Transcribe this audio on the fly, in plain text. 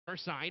Far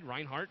side,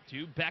 Reinhardt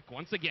to Beck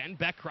once again.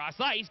 Beck cross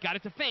ice, got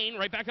it to Fane,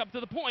 right back up to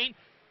the point.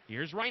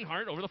 Here's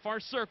Reinhardt over the far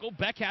circle.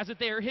 Beck has it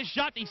there. His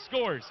shot, he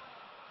scores.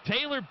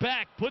 Taylor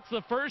Beck puts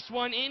the first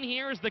one in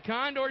here as the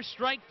Condors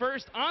strike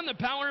first on the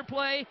power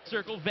play.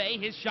 Circle Vey,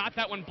 his shot,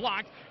 that one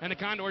blocked, and the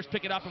Condors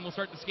pick it up and will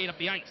start to skate up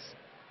the ice.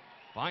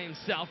 By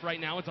himself right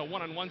now, it's a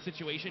one-on-one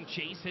situation.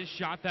 Chase, his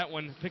shot, that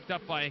one picked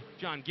up by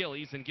John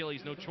Gillies, and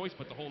Gillies no choice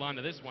but to hold on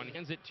to this one.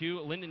 Hands it to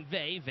Lyndon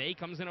Vey. Vey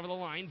comes in over the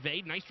line.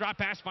 Vey, nice drop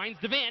pass, finds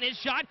Devan, his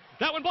shot,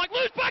 that one blocked,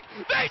 loose puck,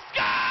 they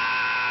score!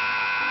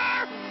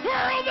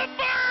 Whirl the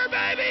fur,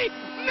 baby!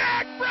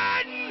 Matt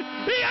Frattin,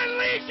 he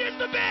unleashes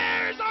the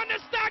Bears on the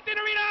Stockton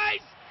Arena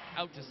ice!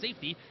 Out to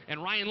safety,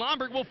 and Ryan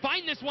Lomberg will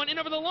find this one in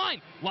over the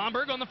line.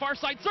 Lomberg on the far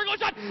side, circle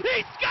shot,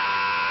 he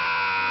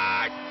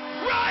scores!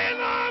 Ryan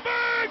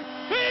Lomberg,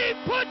 he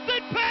puts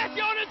it past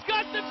Jonas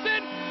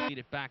Gustafsson. Lead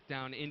it back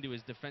down into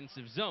his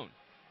defensive zone.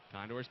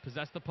 Condors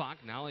possess the puck.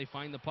 Now they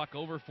find the puck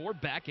over for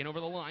Beck and over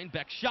the line.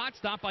 Beck shot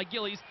stopped by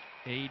Gillies.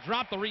 He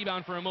dropped the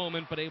rebound for a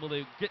moment, but able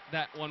to get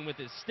that one with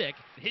his stick.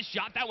 His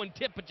shot, that one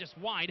tipped, but just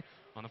wide.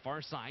 On the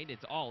far side,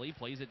 it's Ollie,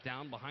 plays it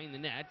down behind the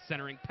net.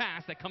 Centering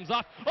pass that comes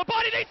off. A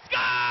body, they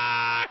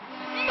score!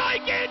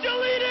 Mike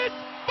Angelidis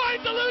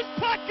finds the loose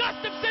puck.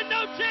 Gustafsson,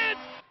 no chance.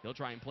 He'll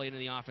try and play it in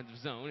the offensive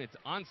zone. It's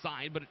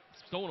onside, but it's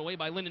stolen away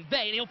by Lyndon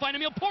Vey, and he'll find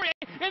Emile Poirier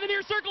in the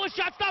near circle. A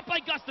shot stopped by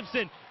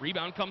Gustafsson.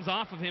 Rebound comes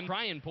off of him.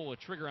 Try and pull a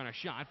trigger on a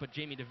shot, but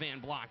Jamie Devan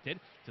blocked it.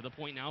 To the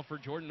point now for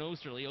Jordan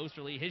Osterley.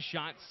 Osterley, his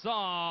shot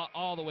saw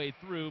all the way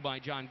through by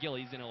John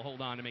Gillies, and he'll hold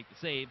on to make the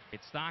save.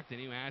 It's Stockton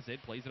who has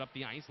it, plays it up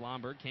the ice.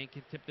 Lomberg can't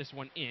tip this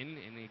one in,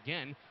 and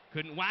again,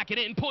 couldn't whack it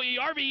in.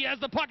 Puljujärvi has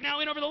the puck now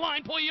in over the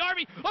line.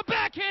 Puljujärvi, a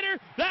backhander.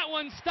 That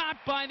one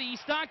stopped by the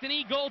Stockton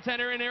E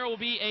goaltender, and there will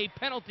be a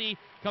penalty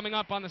coming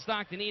up on the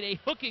Stockton E, a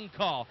hooking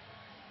call.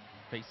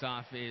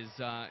 Face-off is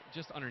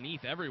just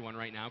underneath everyone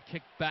right now.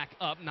 Kicked back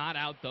up, not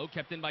out though.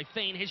 Kept in by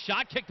Fane. His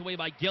shot kicked away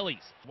by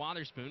Gillies.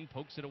 Wotherspoon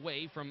pokes it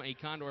away from a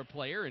Condor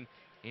player, and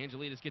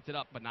Angelidis gets it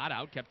up, but not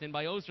out. Kept in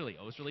by Osterley.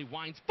 Osterley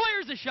winds,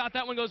 fires a shot.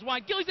 That one goes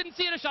wide. Gillies didn't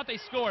see it. A shot, they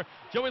score.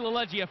 Joey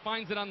LaLeggia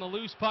finds it on the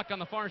loose puck on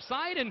the far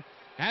side, and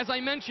as I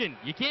mentioned,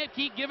 you can't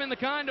keep giving the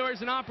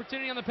Condors an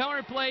opportunity on the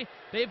power play.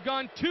 They've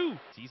gone two.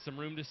 Sees some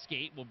room to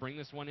skate. Will bring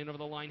this one in over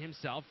the line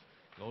himself.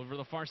 Go over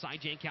the far side,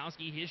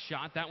 Jankowski, his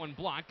shot, that one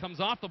blocked, comes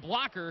off the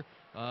blocker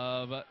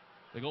of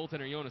the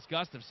goaltender Jonas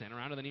Gustafsson,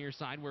 around to the near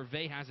side where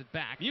Vey has it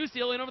back.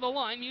 Musial in over the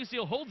line,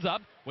 Musial holds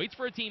up, waits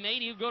for a teammate,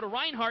 he'll go to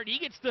Reinhardt, he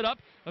gets stood up,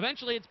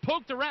 eventually it's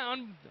poked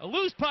around, a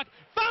loose puck,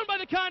 found by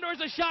the Condors,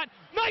 a shot,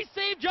 nice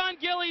save John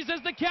Gillies as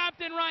the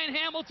captain Ryan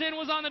Hamilton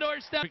was on the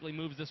doorstep. Quickly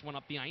moves this one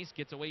up the ice,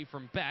 gets away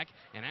from Beck,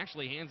 and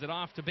actually hands it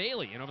off to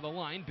Bailey, and over the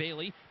line,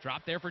 Bailey,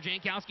 dropped there for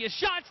Jankowski, a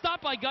shot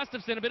stopped by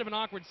Gustafsson, a bit of an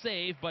awkward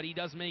save, but he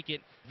does make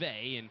it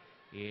Vey, and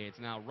it's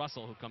now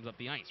Russell who comes up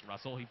the ice.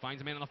 Russell, he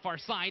finds a man on the far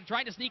side,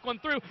 tried to sneak one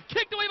through,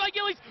 kicked away by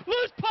Gillies,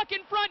 loose puck in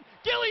front,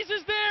 Gillies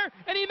is there,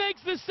 and he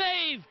makes the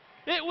save.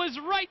 It was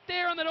right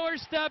there on the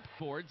doorstep.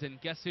 Boards, and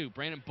guess who?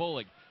 Brandon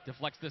Bolig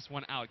deflects this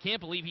one out. Can't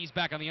believe he's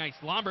back on the ice.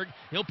 Lomberg,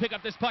 he'll pick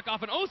up this puck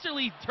off an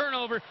Osterley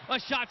turnover. A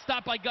shot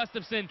stopped by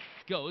Gustafsson.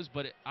 Goes,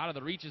 but out of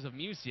the reaches of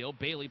Musial.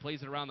 Bailey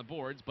plays it around the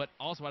boards, but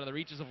also out of the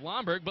reaches of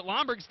Lomberg. But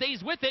Lomberg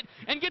stays with it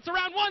and gets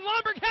around one.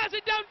 Lomberg has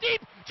it down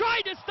deep.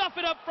 Tried to stuff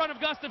it up front of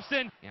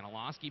Gustafsson.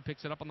 Anilowski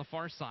picks it up on the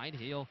far side.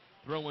 He'll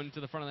throw one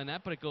to the front of the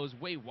net, but it goes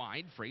way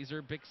wide.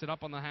 Fraser picks it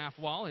up on the half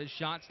wall. His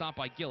shot stopped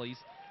by Gillies,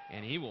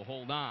 and he will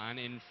hold on.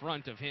 In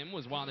front of him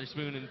was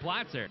Wotherspoon and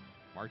Platzer.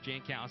 Mark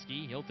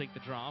Jankowski, he'll take the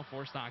draw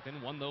for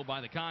Stockton. Won, though, by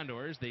the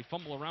Condors. They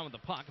fumble around with the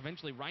puck.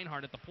 Eventually,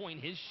 Reinhardt at the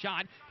point. His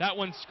shot, that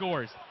one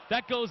scores.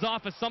 That goes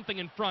off of something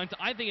in front.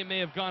 I think it may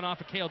have gone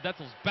off of Cale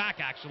Detzel's back,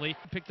 actually.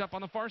 Picked up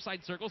on the far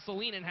side circle.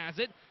 Selinin has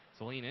it.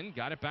 Selinin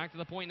got it back to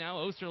the point now.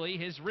 Osterley,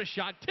 his wrist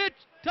shot,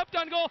 tipped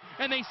on goal,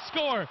 and they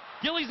score.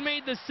 Gillies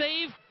made the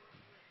save.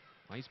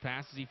 Nice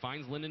pass as he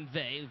finds Lyndon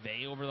Vey.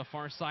 Vey over the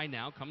far side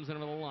now. Comes in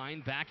over the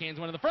line. Backhands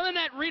one to the front of the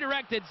net.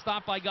 Redirected.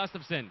 Stopped by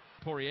Gustafsson.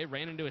 Poirier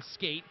ran into a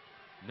skate.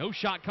 No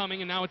shot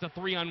coming, and now it's a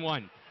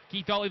 3-on-1.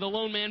 Keith Ollie, the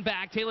lone man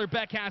back. Taylor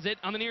Beck has it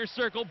on the near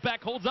circle.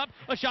 Beck holds up.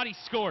 A shot, he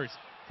scores.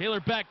 Taylor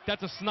Beck,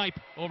 that's a snipe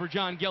over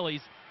John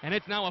Gillies. And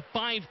it's now a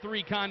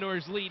 5-3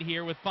 Condors lead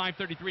here with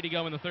 5:33 to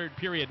go in the third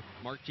period.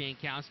 Mark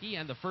Jankowski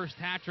had the first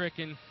hat trick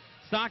in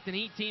Stockton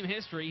Heat team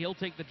history. He'll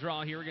take the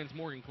draw here against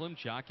Morgan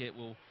Klimchuk. It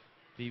will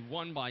be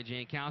won by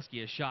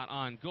Jankowski. A shot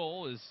on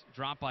goal is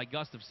dropped by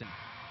Gustafsson.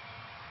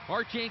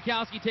 Mark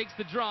Jankowski takes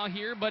the draw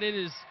here, but it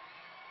is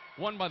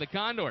won by the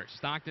Condors.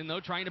 Stockton, though,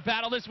 trying to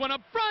battle this one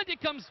up front.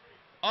 It comes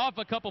off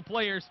a couple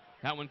players.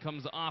 That one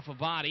comes off a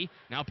body.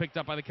 Now picked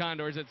up by the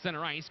Condors at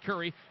center ice.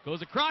 Curry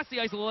goes across the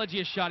ice.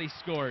 LaLeggia shot, he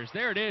scores.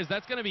 There it is.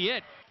 That's going to be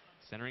it.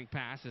 Centering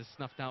pass is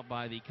snuffed out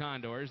by the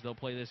Condors. They'll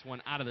play this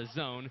one out of the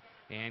zone.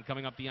 And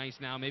coming up the ice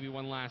now, maybe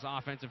one last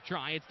offensive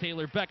try. It's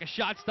Taylor Beck. A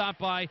shot stopped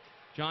by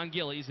John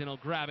Gillies, and he'll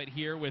grab it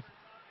here with,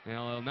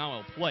 now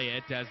he'll play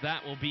it, as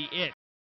that will be it.